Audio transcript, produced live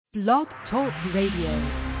Blog Talk Radio.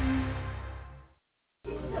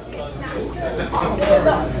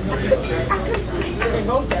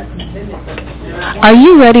 Are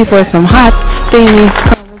you ready for some hot, steamy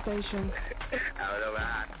conversation? I don't know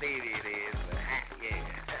how steamy it is, but hot, yeah.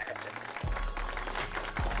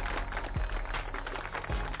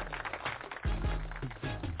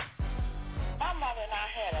 My mother and I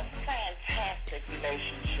had a fantastic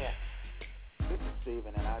relationship. This is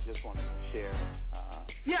Stephen, and I just want to share.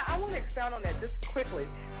 I want to expound on that just quickly,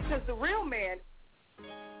 because the real man.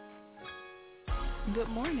 Good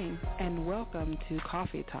morning, and welcome to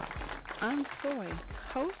Coffee Talk. I'm Soy,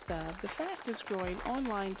 host of the fastest-growing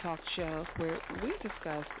online talk show where we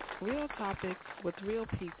discuss real topics with real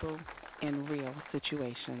people in real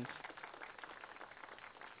situations.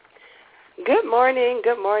 Good morning,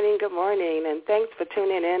 and thanks for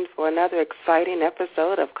tuning in for another exciting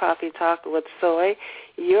episode of Coffee Talk with Soy,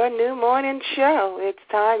 your new morning show. It's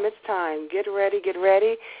time. Get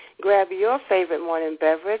ready. Grab your favorite morning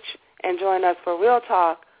beverage and join us for real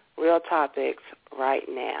talk, real topics right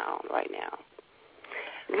now.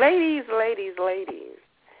 Ladies,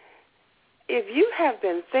 if you have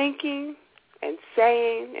been thinking and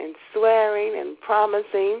saying and swearing and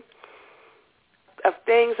promising of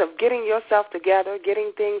things, of getting yourself together,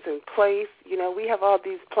 getting things in place. We have all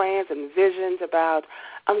these plans and visions about,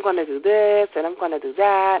 I'm going to do this and I'm going to do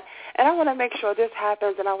that, and I want to make sure this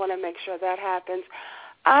happens and I want to make sure that happens.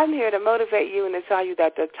 I'm here to motivate you and to tell you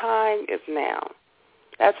that the time is now.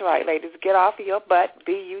 That's right, ladies. Get off of your butt,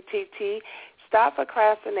 B-U-T-T. Stop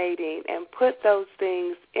procrastinating and put those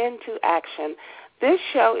things into action. This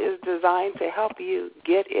show is designed to help you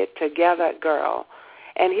get it together, girl.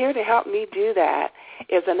 And here to help me do that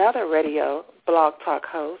is another radio blog talk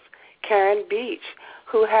host, Karen Beach,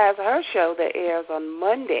 who has her show that airs on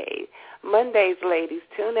Mondays. Mondays, ladies,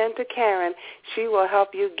 tune in to Karen. She will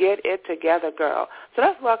help you get it together, girl. So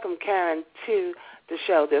let's welcome Karen to the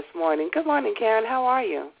show this morning. Good morning, Karen. How are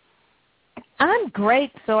you? I'm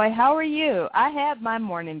great, Soy. How are you? I had my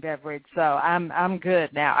morning beverage, so I'm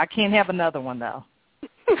good now. I can't have another one, though.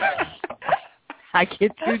 I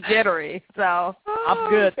get too jittery, so I'm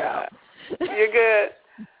good now. You're good?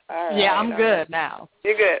 All right. Yeah, I'm good now.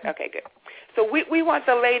 You're good? Okay, good. So we want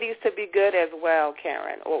the ladies to be good as well,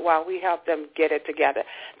 Karen, while we help them get it together.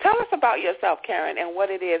 Tell us about yourself, Karen, and what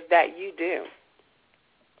it is that you do.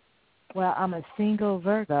 Well, I'm a single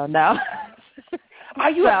Virgo now.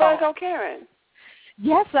 Are you a Virgo, Karen?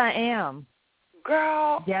 Yes, I am.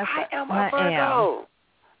 Girl, yes, I am a Virgo.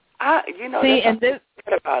 See, and this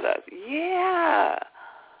about us. Yeah,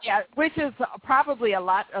 which is probably a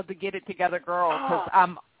lot of the get it together girl,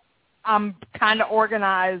 because I'm kind of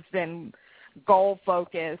organized and goal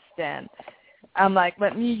focused, and I'm like,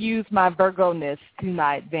 let me use my Virgo-ness to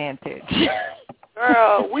my advantage.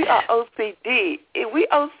 Girl, we are OCD. We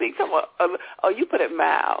OCD. Come on. Oh, you put it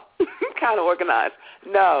mild. Kind of organized.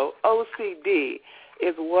 No, OCD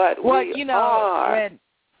is what we are.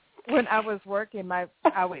 When I was working, I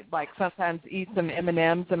would sometimes eat some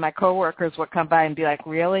M&Ms, and my coworkers would come by and be like,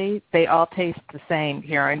 "Really? They all taste the same,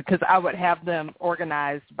 Karen?" Because I would have them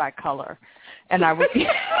organized by color, and I would.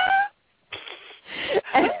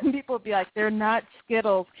 And people would be like, "They're not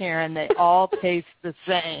Skittles, Karen. They all taste the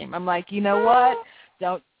same." I'm like, you know what?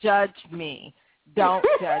 Don't judge me. Don't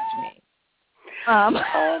judge me. Oh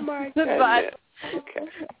my goodness. But, okay.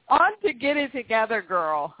 On to get it together,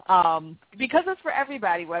 girl, because it's for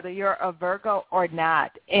everybody, whether you're a Virgo or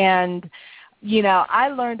not. And, I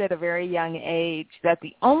learned at a very young age that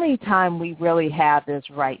the only time we really have is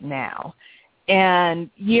right now. And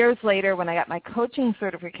years later, when I got my coaching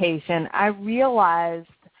certification, I realized,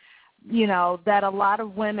 that a lot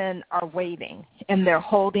of women are waiting and they're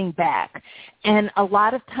holding back. And a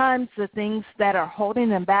lot of times the things that are holding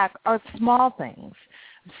them back are small things.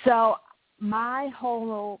 So my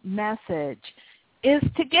whole message is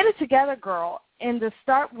to get it together, girl, and to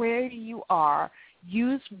start where you are.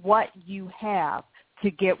 Use what you have to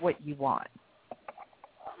get what you want.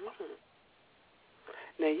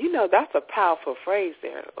 Now, that's a powerful phrase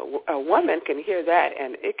there. A woman can hear that,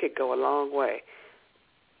 and it could go a long way.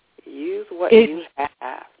 Use what you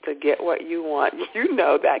have to get what you want.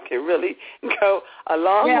 That can really go a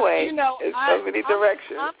long way in so many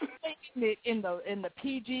directions. I'm taking it in the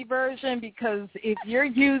PG version, because if you're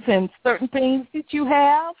using certain things that you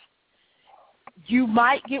have, you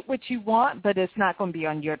might get what you want, but it's not going to be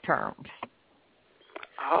on your terms.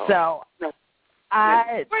 Oh. So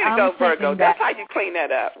way to go, Virgo. That's how you clean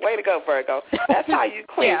that up. Way to go, Virgo. That's how you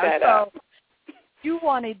clean that up. You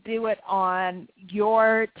want to do it on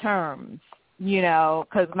your terms, you know,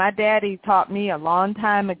 because my daddy taught me a long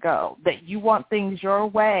time ago that you want things your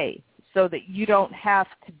way so that you don't have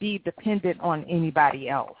to be dependent on anybody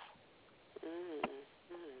else.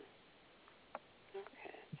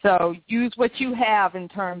 So use what you have in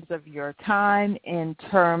terms of your time, in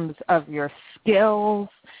terms of your skills,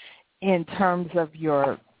 in terms of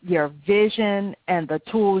your vision and the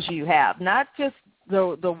tools you have, not just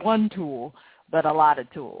the one tool, but a lot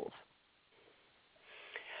of tools.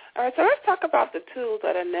 All right, so let's talk about the tools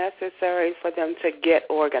that are necessary for them to get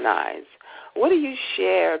organized. What do you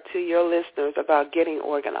share to your listeners about getting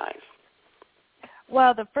organized?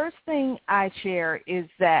 Well, the first thing I share is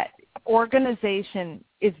that organization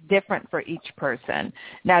is different for each person.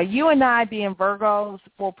 Now, you and I, being Virgos,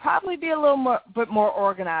 will probably be a little bit more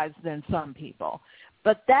organized than some people.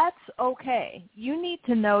 But that's okay. You need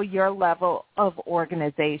to know your level of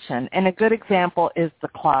organization. And a good example is the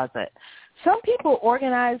closet. Some people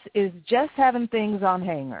organize is just having things on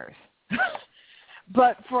hangers.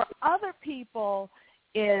 But for other people,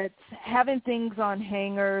 it's having things on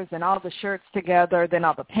hangers and all the shirts together, then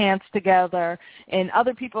all the pants together. And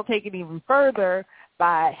other people take it even further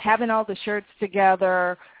by having all the shirts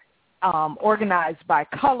together, organized by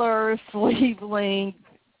color, sleeve length,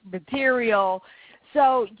 material.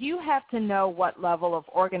 So you have to know what level of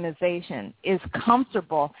organization is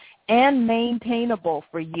comfortable and maintainable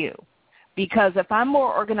for you. Because if I'm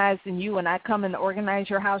more organized than you and I come and organize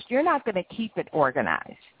your house, you're not going to keep it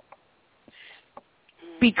organized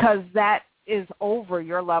because that is over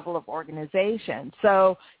your level of organization.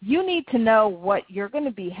 So you need to know what you're going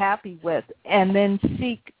to be happy with and then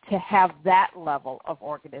seek to have that level of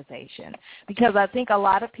organization. Because I think a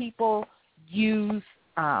lot of people use,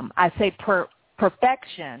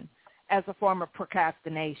 perfection as a form of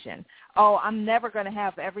procrastination. Oh, I'm never going to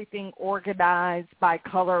have everything organized by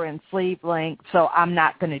color and sleeve length, so I'm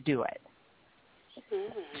not going to do it.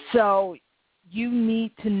 Mm-hmm. So you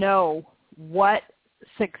need to know what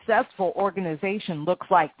successful organization looks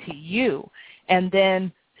like to you and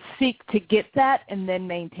then seek to get that and then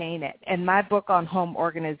maintain it. In my book on home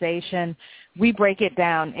organization, we break it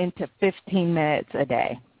down into 15 minutes a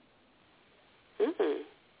day. Mm-hmm.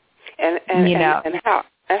 And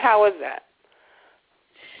how is that?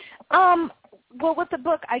 Well, with the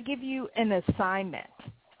book, I give you an assignment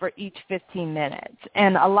for each 15 minutes.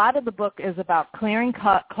 And a lot of the book is about clearing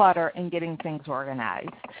clutter and getting things organized.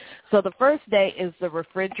 So the first day is the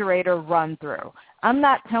refrigerator run-through. I'm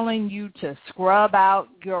not telling you to scrub out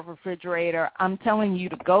your refrigerator. I'm telling you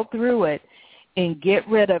to go through it and get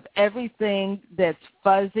rid of everything that's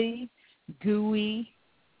fuzzy, gooey,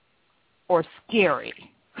 or scary.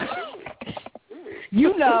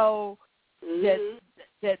 You know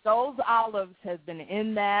that those olives have been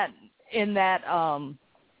in that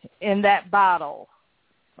bottle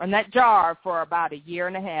or in that jar for about a year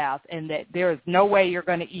and a half, and that there is no way you're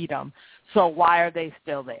going to eat them. So why are they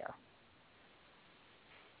still there?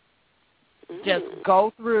 Just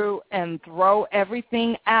go through and throw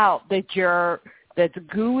everything out that's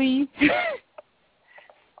gooey,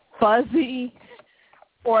 fuzzy,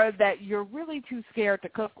 or that you're really too scared to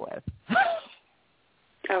cook with.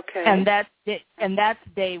 Okay. And that's it. And that's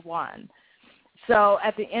day one. So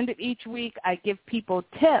at the end of each week, I give people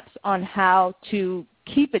tips on how to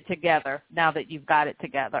keep it together now that you've got it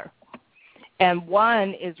together. And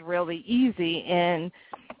one is really easy, and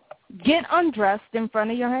get undressed in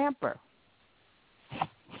front of your hamper.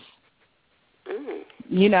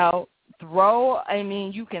 You know,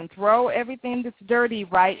 you can throw everything that's dirty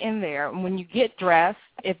right in there. And when you get dressed,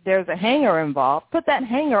 if there's a hanger involved, put that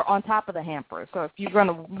hanger on top of the hamper. So if you're going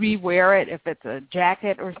to rewear it, if it's a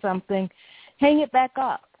jacket or something, hang it back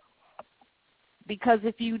up. Because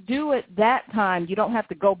if you do it that time, you don't have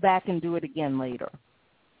to go back and do it again later.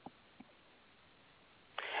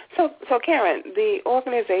 So Karen, the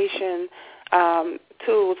organization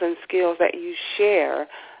tools and skills that you share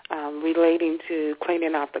relating to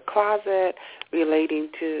cleaning out the closet, relating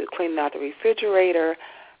to cleaning out the refrigerator,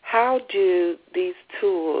 how do these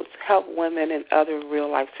tools help women in other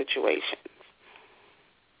real-life situations?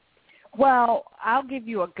 Well, I'll give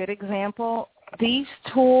you a good example. These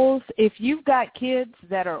tools, if you've got kids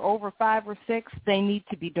that are over 5 or 6, they need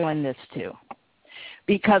to be doing this too,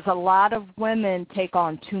 because a lot of women take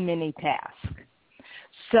on too many tasks.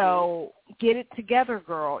 So get it together,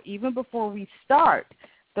 girl. Even before we start,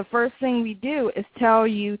 the first thing we do is tell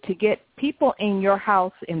you to get people in your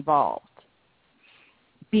house involved,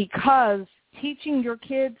 because teaching your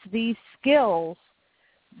kids these skills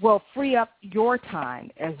will free up your time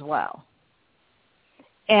as well.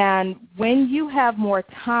 And when you have more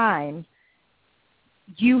time,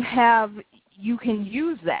 you can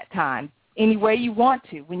use that time any way you want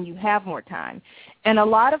to when you have more time. And a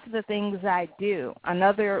lot of the things I do,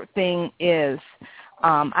 another thing is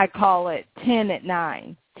I call it 10 at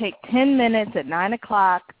 9. Take 10 minutes at 9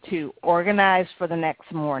 o'clock to organize for the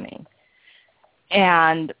next morning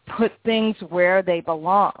and put things where they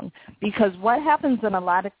belong. Because what happens in a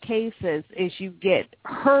lot of cases is you get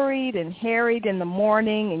hurried and harried in the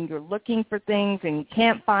morning and you're looking for things and you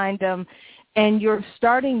can't find them, and you're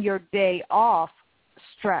starting your day off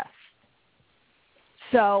stressed.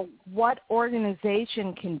 So what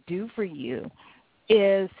organization can do for you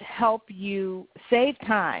is help you save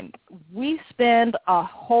time. We spend a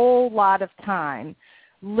whole lot of time,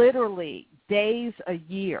 literally days a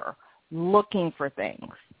year, looking for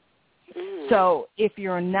things. So if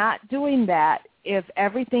you're not doing that, if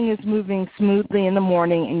everything is moving smoothly in the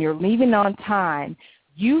morning and you're leaving on time,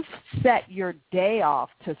 you've set your day off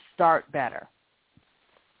to start better.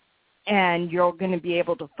 And you're going to be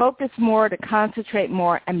able to focus more, to concentrate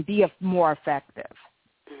more, and be more effective.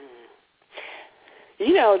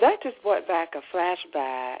 You know, that just brought back a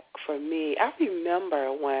flashback for me. I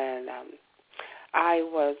remember when I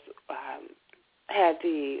was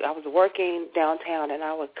working downtown, and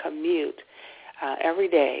I would commute every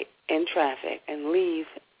day in traffic and leave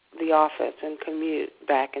the office and commute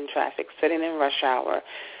back in traffic, sitting in rush hour,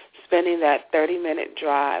 spending that 30-minute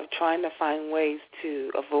drive trying to find ways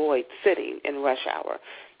to avoid sitting in rush hour,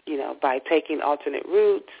 you know, by taking alternate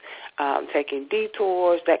routes, taking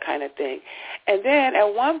detours, that kind of thing. And then at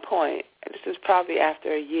one point, this is probably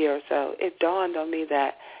after a year or so, it dawned on me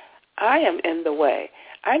that I am in the way.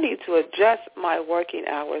 I need to adjust my working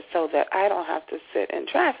hours so that I don't have to sit in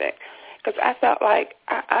traffic, because I felt like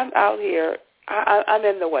I'm out here, I'm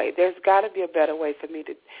in the way. There's got to be a better way for me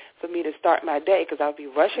to start my day, because I'll be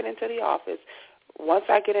rushing into the office. Once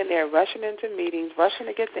I get in there, rushing into meetings, rushing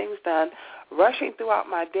to get things done, rushing throughout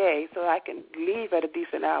my day so I can leave at a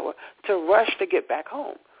decent hour to rush to get back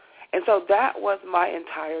home. And so that was my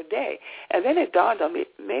entire day. And then it dawned on me,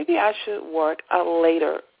 maybe I should work a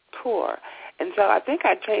later tour. And so I think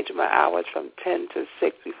I changed my hours from 10 to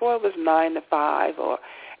 6. Before it was 9 to 5 or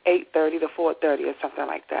 8:30 to 4:30 or something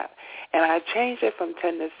like that. And I changed it from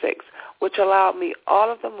 10 to 6, which allowed me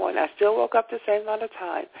all of the morning. I still woke up the same amount of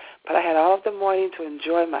time, but I had all of the morning to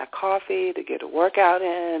enjoy my coffee, to get a workout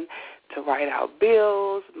in, to write out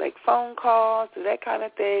bills, make phone calls, do that kind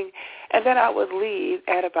of thing. And then I would leave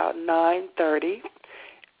at about 9:30,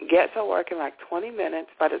 get to work in like 20 minutes.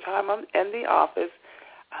 By the time I'm in the office,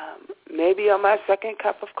 maybe on my second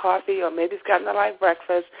cup of coffee, or maybe it's gotten a light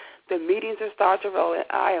breakfast, the meetings are starting to roll, and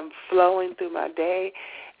I am flowing through my day.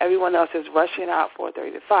 Everyone else is rushing out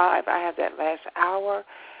 4:30 to 5. I have that last hour,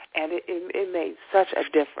 and it made such a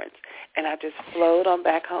difference. And I just flowed on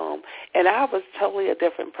back home, and I was totally a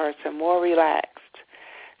different person, more relaxed.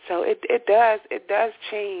 So it does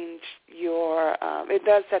change your, it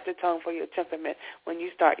does set the tone for your temperament when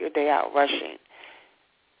you start your day out rushing.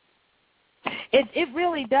 It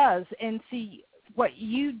really does. And see, what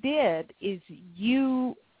you did is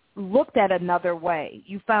you looked at another way.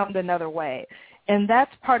 You found another way. And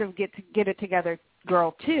that's part of Get It Together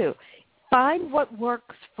Girl, too. Find what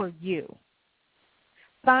works for you.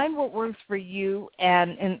 Find what works for you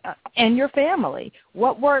and your family.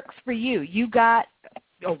 What works for you? You got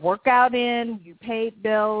a workout in, you paid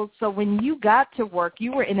bills. So when you got to work,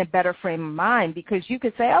 you were in a better frame of mind, because you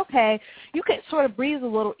could say, okay, you could sort of breathe a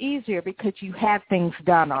little easier because you had things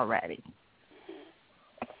done already.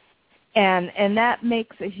 And that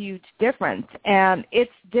makes a huge difference. And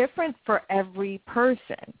it's different for every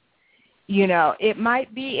person. You know, it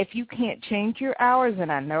might be, if you can't change your hours,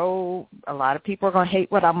 and I know a lot of people are going to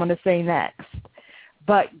hate what I'm going to say next,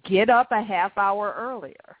 but get up a half hour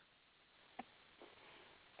earlier.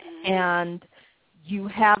 And you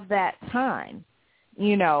have that time,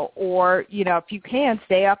 you know, or, you know, if you can,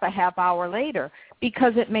 stay up a half hour later,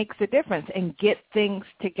 because it makes a difference, and get things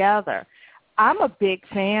together. I'm a big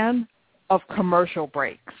fan of commercial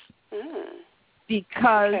breaks,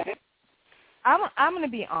 because I'm going to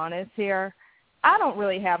be honest here. I don't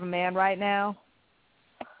really have a man right now.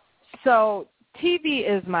 So TV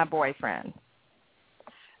is my boyfriend.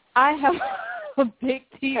 I have a big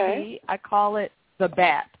TV. Okay. I call it the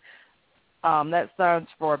Bat. That stands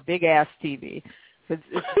for big ass TV.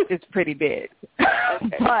 It's pretty big.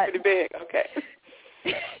 Okay, but, pretty big. Okay.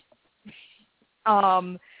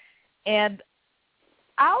 And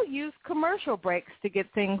I'll use commercial breaks to get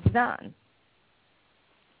things done.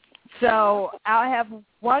 So I'll have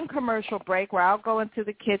one commercial break where I'll go into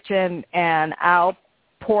the kitchen and I'll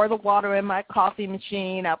pour the water in my coffee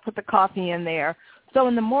machine. I'll put the coffee in there. So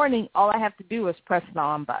in the morning, all I have to do is press the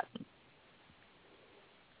on button.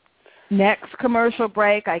 Next commercial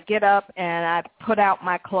break, I get up and I put out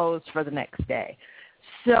my clothes for the next day.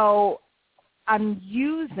 So I'm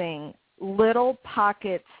using little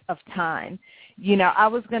pockets of time. You know, I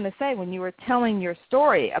was going to say, when you were telling your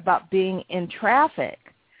story about being in traffic,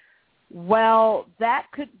 well, that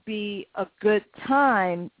could be a good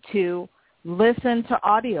time to listen to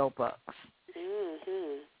audiobooks.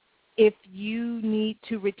 Mm-hmm. If you need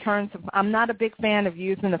to return some, I'm not a big fan of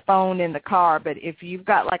using the phone in the car, but if you've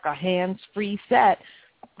got like a hands-free set,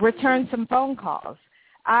 return some phone calls.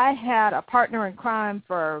 I had a partner in crime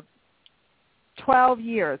for 12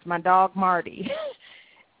 years, my dog Marty.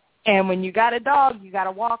 And when you got a dog, you got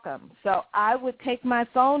to walk him. So I would take my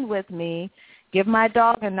phone with me, give my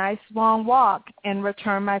dog a nice long walk, and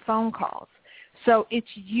return my phone calls. So it's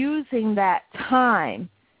using that time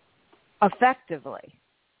effectively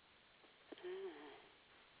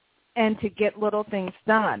and to get little things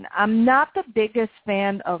done. I'm not the biggest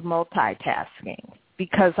fan of multitasking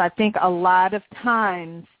because I think a lot of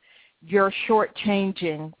times you're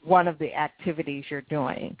shortchanging one of the activities you're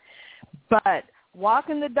doing. But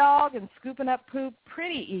walking the dog and scooping up poop,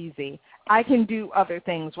 pretty easy. I can do other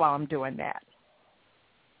things while I'm doing that.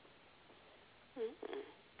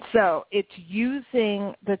 So it's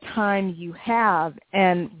using the time you have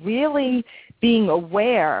and really being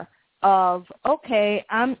aware of, okay,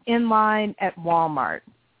 I'm in line at Walmart.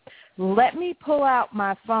 Let me pull out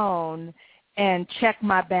my phone and check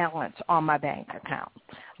my balance on my bank account.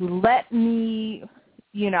 Let me,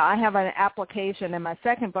 you know, I have an application in my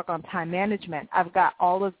second book on time management. I've got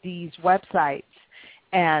all of these websites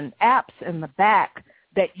and apps in the back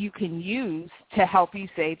that you can use to help you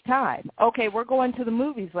save time. Okay, we're going to the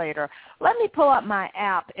movies later. Let me pull up my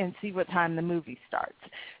app and see what time the movie starts.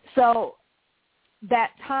 So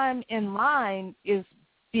that time in line is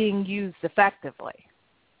being used effectively.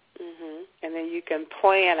 Mm-hmm. And then you can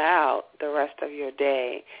plan out the rest of your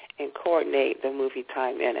day and coordinate the movie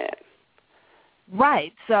time in it.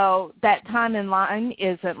 Right. So that time in line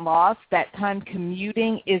isn't lost. That time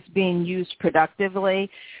commuting is being used productively.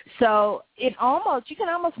 So you can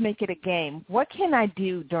almost make it a game. What can I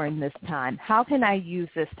do during this time? How can I use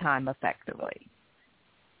this time effectively?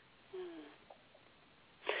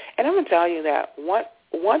 And I'm going to tell you that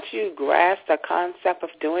once you grasp the concept of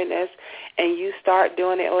doing this and you start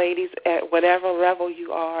doing it, ladies, at whatever level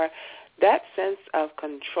you are, that sense of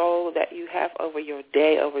control that you have over your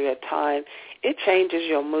day, over your time, it changes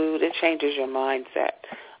your mood, it changes your mindset.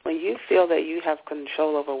 When you feel that you have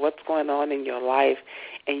control over what's going on in your life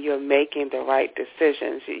and you're making the right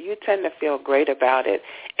decisions, you tend to feel great about it.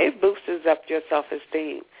 It boosts up your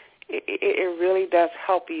self-esteem. It really does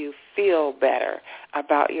help you feel better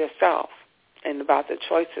about yourself and about the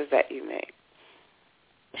choices that you make.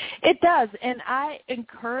 It does, and I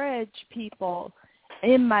encourage people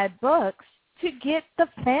in my books to get the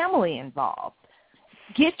family involved.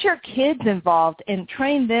 Get your kids involved and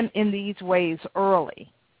train them in these ways early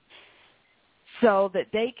so that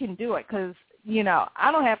they can do it. Because, you know, I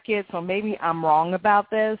don't have kids, so maybe I'm wrong about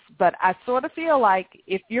this, but I sort of feel like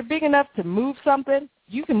if you're big enough to move something,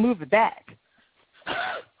 you can move it back.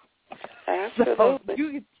 Absolutely. So you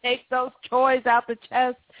can take those toys out the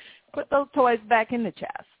chest, put those toys back in the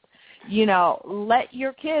chest. You know, let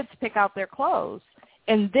your kids pick out their clothes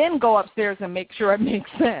and then go upstairs and make sure it makes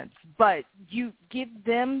sense. But you give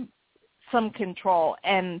them some control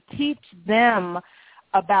and teach them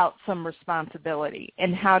about some responsibility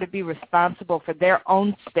and how to be responsible for their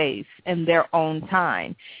own space and their own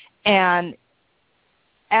time. And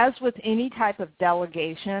as with any type of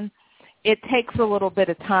delegation, it takes a little bit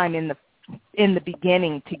of time in the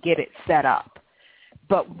beginning to get it set up.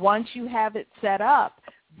 But once you have it set up,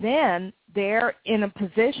 then they're in a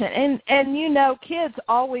position. And you know, kids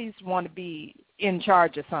always want to be in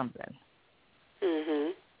charge of something.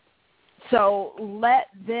 Mm-hmm. So let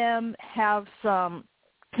them have some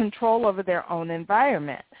control over their own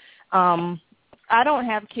environment. I don't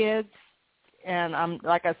have kids, and I'm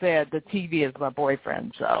like I said, the TV is my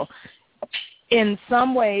boyfriend. So in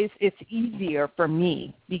some ways it's easier for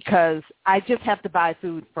me because I just have to buy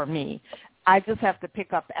food for me. I just have to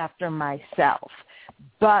pick up after myself.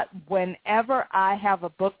 But whenever I have a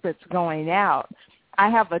book that's going out, I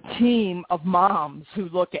have a team of moms who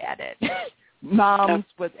look at it. Moms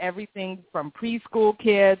with everything from preschool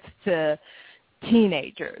kids to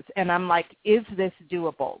teenagers. And I'm like, is this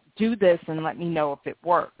doable? Do this and let me know if it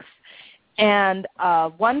works. And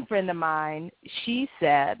one friend of mine, she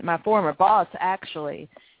said, my former boss actually,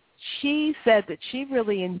 she said that she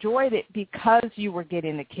really enjoyed it because you were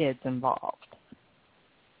getting the kids involved.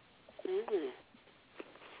 Mm-hmm.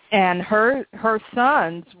 And her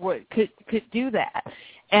sons could do that.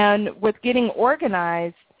 And with getting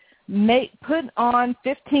organized, put on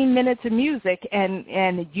 15 minutes of music,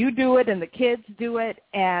 and you do it and the kids do it.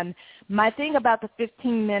 And my thing about the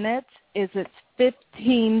 15 minutes is it's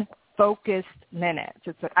 15 focused minutes.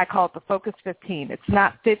 I call it the Focus 15. It's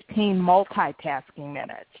not 15 multitasking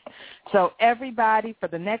minutes. So everybody, for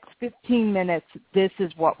the next 15 minutes, this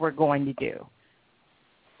is what we're going to do.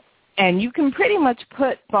 And you can pretty much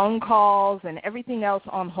put phone calls and everything else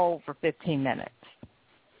on hold for 15 minutes.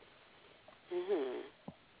 Mm-hmm.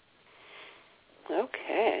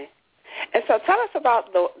 Okay. And so tell us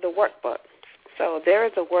about the workbook. So there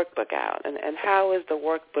is a workbook out, and how is the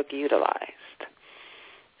workbook utilized?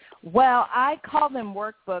 Well, I call them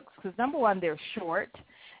workbooks because, number one, they're short,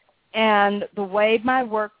 and the way my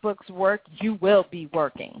workbooks work, you will be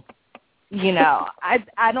working. You know,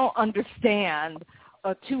 I don't understand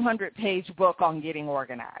a 200-page book on getting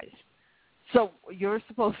organized. So you're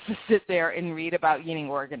supposed to sit there and read about getting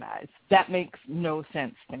organized. That makes no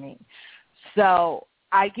sense to me. So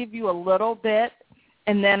I give you a little bit,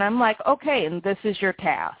 and then I'm like, okay, and this is your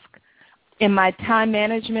task. In my time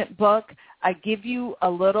management book, I give you a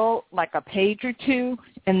little, like a page or two,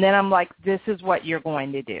 and then I'm like, this is what you're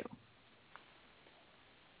going to do.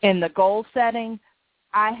 In the goal setting,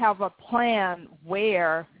 I have a plan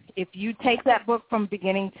where if you take that book from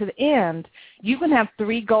beginning to the end, you can have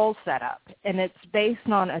 3 goals set up, and it's based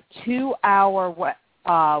on a 2-hour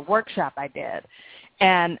workshop I did.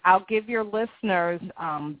 And I'll give your listeners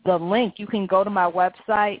the link. You can go to my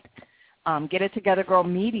website, Get It Together Girl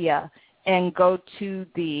Media, and go to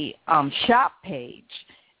the shop page.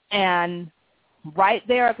 And right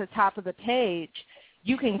there at the top of the page,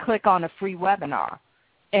 you can click on a free webinar.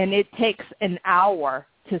 And it takes an hour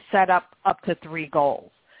to set up to 3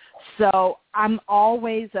 goals. So I'm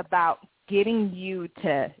always about giving you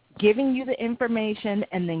the information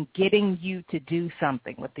and then getting you to do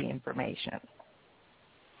something with the information.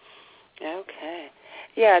 Okay.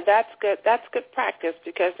 Yeah, that's good. That's good practice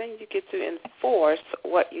because then you get to enforce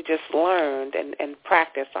what you just learned and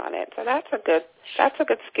practice on it. So that's a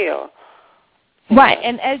good skill. Right.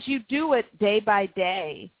 And as you do it day by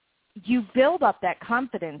day, you build up that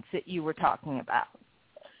confidence that you were talking about.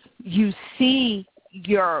 You see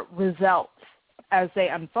your results as they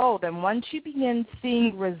unfold, and once you begin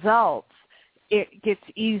seeing results, it gets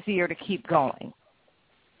easier to keep going.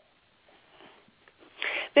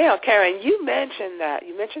 Now, Karen, you mentioned that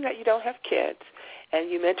you don't have kids, and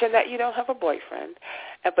you mentioned that you don't have a boyfriend,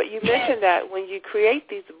 but you mentioned that when you create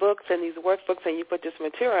these books and these workbooks and you put this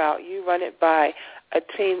material out, you run it by a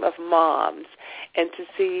team of moms and to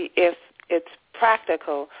see if it's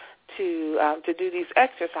practical to do these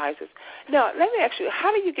exercises. Now, let me ask you,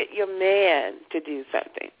 how do you get your man to do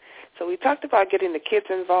something? So we talked about getting the kids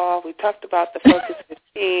involved. We talked about the Focus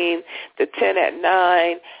 15, the 10 at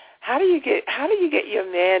 9. How do you get your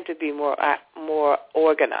man to be more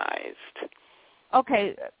organized?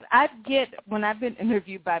 Okay, when I've been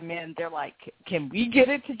interviewed by men, they're like, "Can we get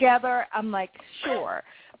it together?" I'm like, "Sure."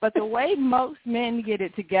 But the way most men get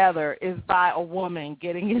it together is by a woman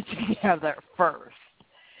getting it together first.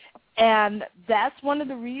 And that's one of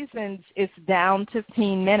the reasons it's down to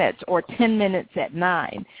 15 minutes or 10 minutes at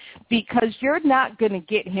 9, because you're not going to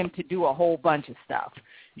get him to do a whole bunch of stuff.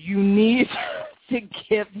 You need to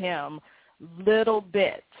give him little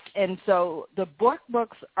bits. And so the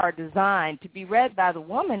workbooks are designed to be read by the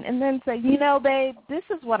woman and then say, babe, this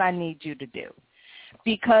is what I need you to do.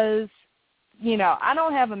 Because, I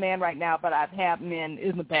don't have a man right now, but I've had men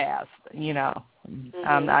in the past, Mm-hmm.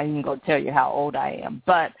 I'm not even going to tell you how old I am.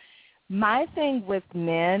 But my thing with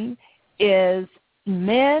men is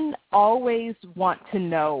men always want to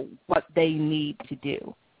know what they need to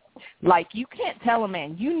do. Like, you can't tell a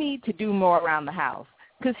man, you need to do more around the house,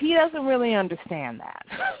 because he doesn't really understand that.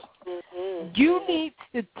 Mm-hmm. You need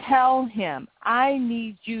to tell him, I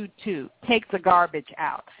need you to take the garbage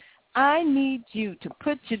out. I need you to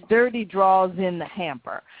put your dirty drawers in the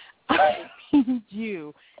hamper. I need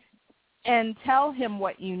you. And tell him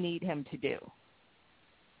what you need him to do.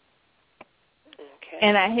 Okay.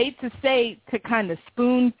 And I hate to say to kind of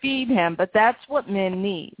spoon feed him, but that's what men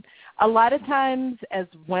need. A lot of times as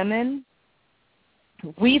women,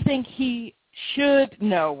 we think he should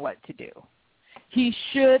know what to do. He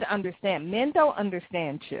should understand. Men don't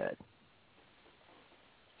understand should.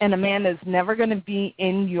 And a man is never going to be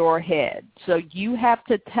in your head. So you have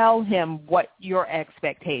to tell him what your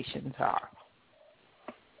expectations are.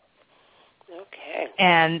 Okay.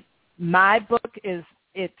 And my book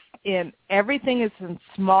everything is in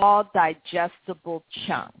small, digestible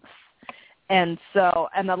chunks. And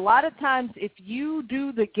a lot of times if you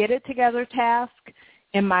do the Get It Together task,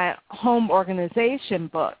 in my home organization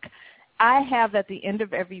book, I have at the end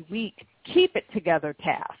of every week, keep it together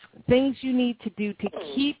tasks, things you need to do to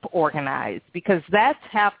keep organized, because that's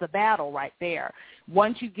half the battle right there.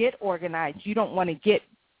 Once you get organized, you don't want to get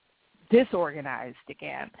disorganized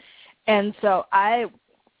again. And so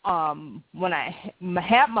when I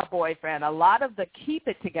had my boyfriend, a lot of the keep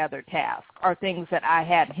it together tasks are things that I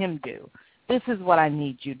had him do. This is what I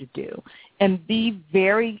need you to do. And be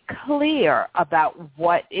very clear about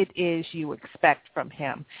what it is you expect from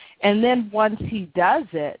him. And then once he does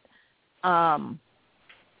it,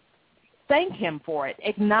 thank him for it.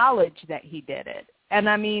 Acknowledge that he did it. And,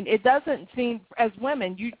 I mean, it doesn't seem, as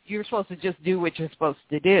women, you're supposed to just do what you're supposed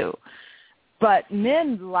to do. But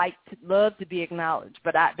men love to be acknowledged.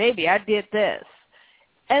 But, baby, I did this.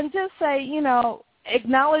 And just say,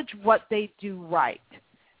 acknowledge what they do right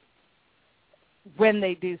when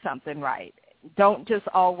they do something right. Don't just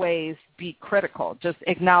always be critical. Just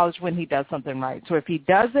acknowledge when he does something right. So if he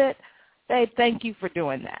does it, say thank you for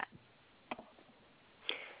doing that.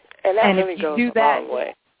 And that really if you goes do a that, long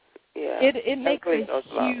way. Yeah, it makes really a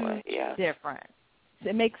huge yeah. difference.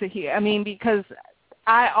 It makes a huge. I mean, because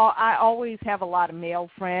I always have a lot of male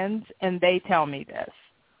friends, and they tell me this.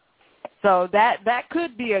 So that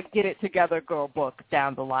could be a Get It Together Girl book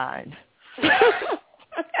down the line.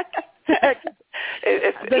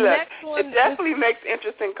 It definitely makes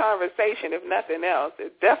interesting conversation, if nothing else.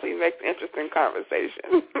 It definitely makes interesting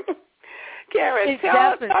conversation. Karen,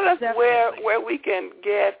 tell us where we can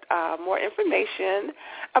get more information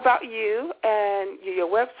about you and your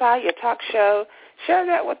website, your talk show. Share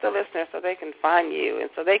that with the listeners so they can find you and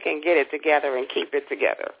so they can get it together and keep it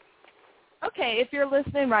together. Okay, if you're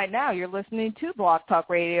listening right now, you're listening to Blog Talk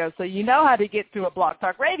Radio, so you know how to get to a Blog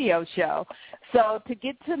Talk Radio show. So to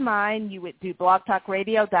get to mine, you would do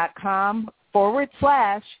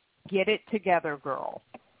blogtalkradio.com/Get It Together Girl.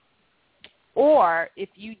 Or if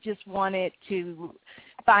you just wanted to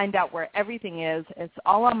find out where everything is, it's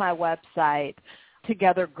all on my website,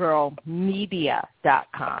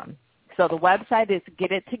 togethergirlmedia.com. So the website is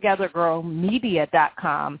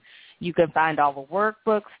getittogethergirlmedia.com. You can find all the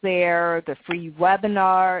workbooks there. The free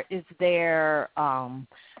webinar is there.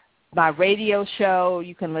 My radio show,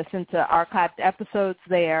 you can listen to archived episodes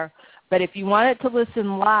there. But if you wanted to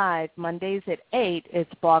listen live, Mondays at 8,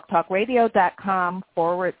 it's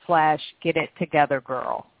blogtalkradio.com/Get It Together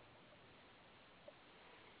Girl.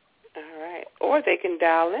 All right. Or they can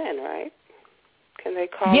dial in, right? Can they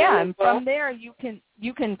call in? Yeah, and from there you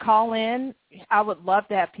can call in. I would love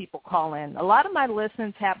to have people call in. A lot of my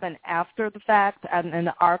listens happen after the fact and in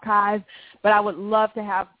the archive, but I would love to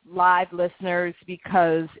have live listeners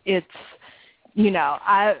because it's,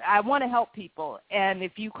 I want to help people. And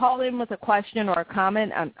if you call in with a question or a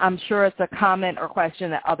comment, I'm sure it's a comment or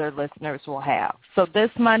question that other listeners will have. So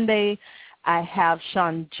this Monday, I have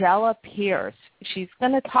Shangela Pierce. She's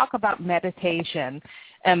going to talk about meditation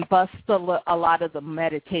and bust a lot of the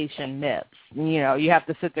meditation myths. You have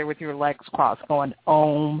to sit there with your legs crossed going,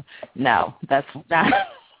 Om. No, that's not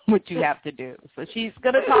what you have to do. So she's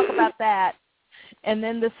going to talk about that. And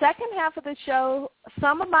then the second half of the show,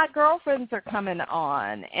 some of my girlfriends are coming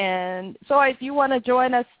on. And so if you want to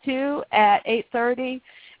join us, too, at 8:30,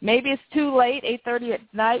 maybe it's too late, 8:30 at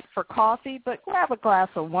night for coffee, but grab a glass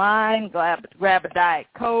of wine, grab a Diet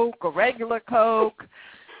Coke, a regular Coke.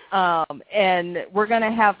 And we're going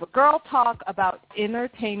to have a girl talk about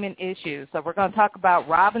entertainment issues. So we're going to talk about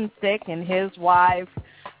Robin Thicke and his wife.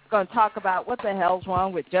 We're going to talk about what the hell's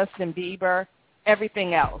wrong with Justin Bieber,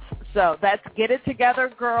 everything else. So that's Get It Together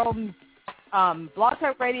Girl,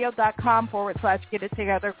 blogtalkradio.com/Get It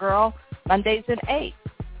Together Girl, Mondays at 8.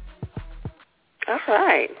 All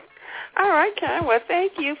right. All right, Karen. Well,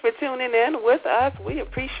 thank you for tuning in with us. We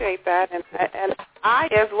appreciate that. And I,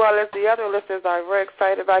 as well as the other listeners, are very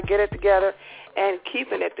excited about Get It Together and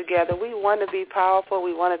keeping it together. We want to be powerful.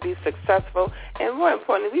 We want to be successful. And more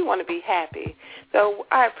importantly, we want to be happy. So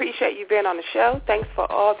I appreciate you being on the show. Thanks for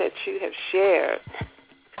all that you have shared.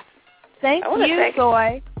 Thank you,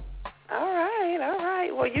 Joy. All right.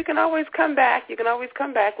 Well, you can always come back.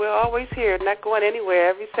 We're always here, not going anywhere,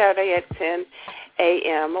 every Saturday at 10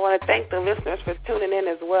 a.m. I want to thank the listeners for tuning in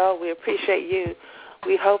as well. We appreciate you.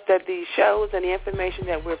 We hope that these shows and the information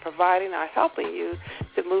that we're providing are helping you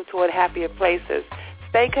to move toward happier places.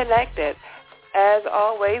 Stay connected. As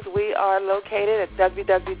always, we are located at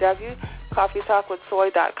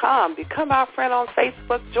www.coffeetalkwithsoy.com. Become our friend on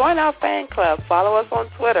Facebook. Join our fan club. Follow us on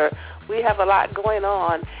Twitter. We have a lot going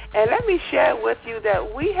on. And let me share with you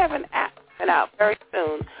that we have an app coming out very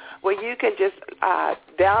soon where you can just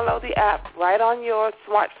download the app right on your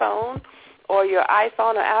smartphone or your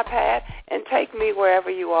iPhone or iPad and take me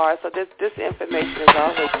wherever you are. So this information is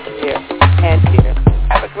always here and here.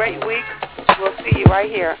 Have a great week. We'll see you right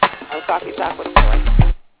here on Coffee Talk with Joy.